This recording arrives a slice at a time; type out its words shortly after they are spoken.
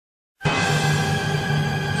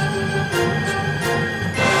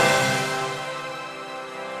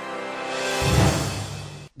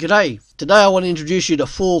G'day, today I want to introduce you to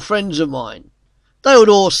 4 friends of mine. They would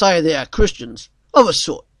all say they are Christians, of a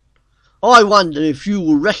sort. I wonder if you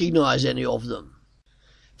will recognise any of them.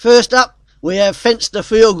 First up, we have Fenster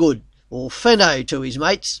Feelgood, or Fenno to his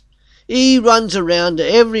mates. He runs around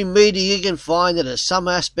to every meeting he can find that has some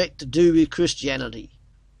aspect to do with Christianity.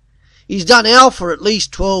 He's done Alpha at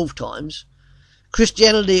least 12 times.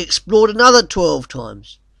 Christianity Explored another 12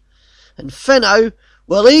 times. And Fenno,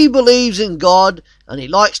 well, he believes in God and he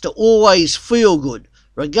likes to always feel good,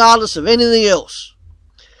 regardless of anything else.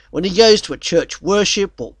 When he goes to a church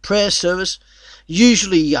worship or prayer service,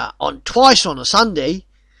 usually twice on a Sunday,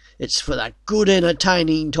 it's for that good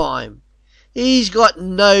entertaining time. He's got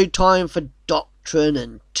no time for doctrine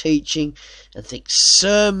and teaching and thinks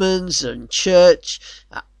sermons and church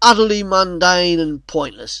are utterly mundane and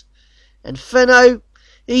pointless. And Fenno,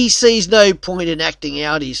 he sees no point in acting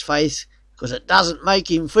out his faith because it doesn't make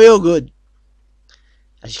him feel good.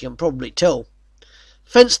 As you can probably tell,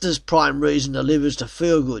 Fenster's prime reason to live is to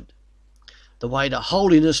feel good. The way to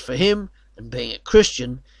holiness for him and being a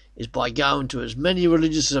Christian is by going to as many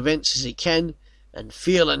religious events as he can and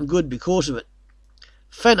feeling good because of it.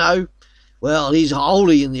 Fenno, well, he's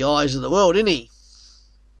holy in the eyes of the world, isn't he?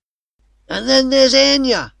 And then there's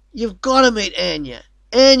Anya. You've got to meet Anya.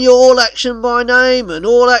 Anya, all action by name and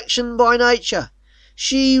all action by nature.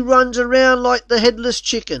 She runs around like the headless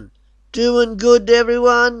chicken, doing good to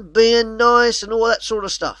everyone, being nice and all that sort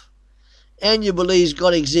of stuff. Anya believes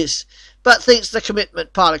God exists, but thinks the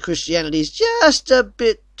commitment part of Christianity is just a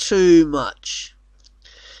bit too much.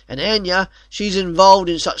 And Anya, she's involved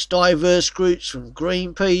in such diverse groups from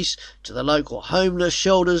Greenpeace to the local homeless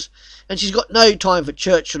shelters, and she's got no time for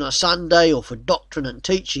church on a Sunday or for doctrine and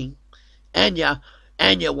teaching. Anya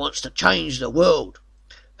wants to change the world.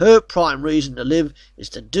 Her prime reason to live is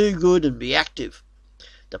to do good and be active.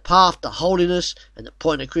 The path to holiness and the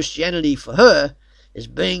point of Christianity for her is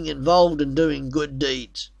being involved in doing good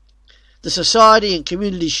deeds. The society and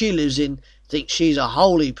community she lives in thinks she's a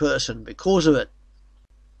holy person because of it.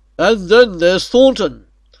 And then there's Thornton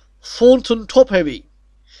Top-Heavy.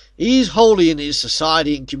 He's holy in his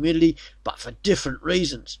society and community, but for different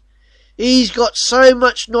reasons. He's got so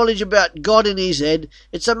much knowledge about God in his head,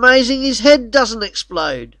 it's amazing his head doesn't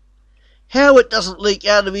explode. How it doesn't leak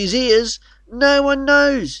out of his ears, no one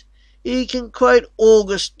knows. He can quote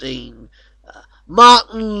Augustine,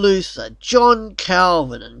 Martin Luther, John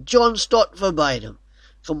Calvin and John Stott verbatim,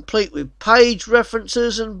 complete with page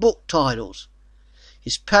references and book titles.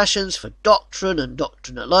 His passion's for doctrine and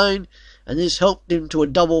doctrine alone, and this helped him to a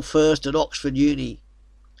double first at Oxford Uni.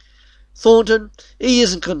 Thornton, he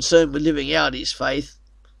isn't concerned with living out his faith.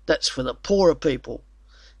 That's for the poorer people.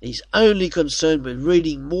 He's only concerned with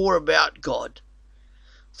reading more about God.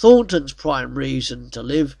 Thornton's prime reason to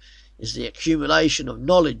live is the accumulation of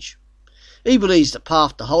knowledge. He believes the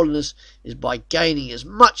path to holiness is by gaining as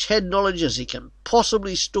much head knowledge as he can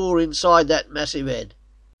possibly store inside that massive head.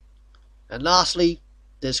 And lastly,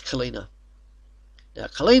 there's Kalina. Now,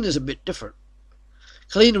 Kalina's a bit different.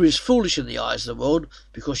 Kalina is foolish in the eyes of the world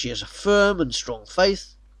because she has a firm and strong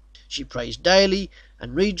faith. She prays daily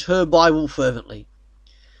and reads her Bible fervently.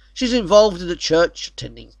 She's involved in the church,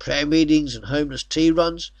 attending prayer meetings and homeless tea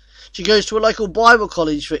runs. She goes to a local Bible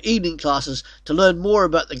college for evening classes to learn more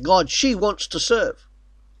about the God she wants to serve.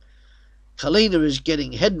 Kalina is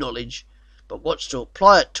getting head knowledge, but wants to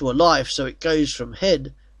apply it to her life so it goes from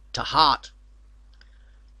head to heart.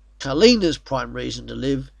 Kalina's prime reason to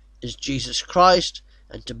live is Jesus Christ,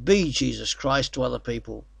 and to be Jesus Christ to other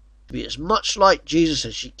people. To be as much like Jesus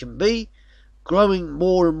as she can be, growing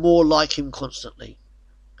more and more like him constantly.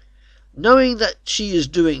 Knowing that she is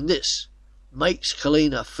doing this makes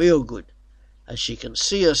Kalina feel good, as she can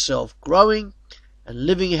see herself growing and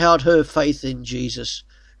living out her faith in Jesus,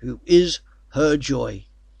 who is her joy.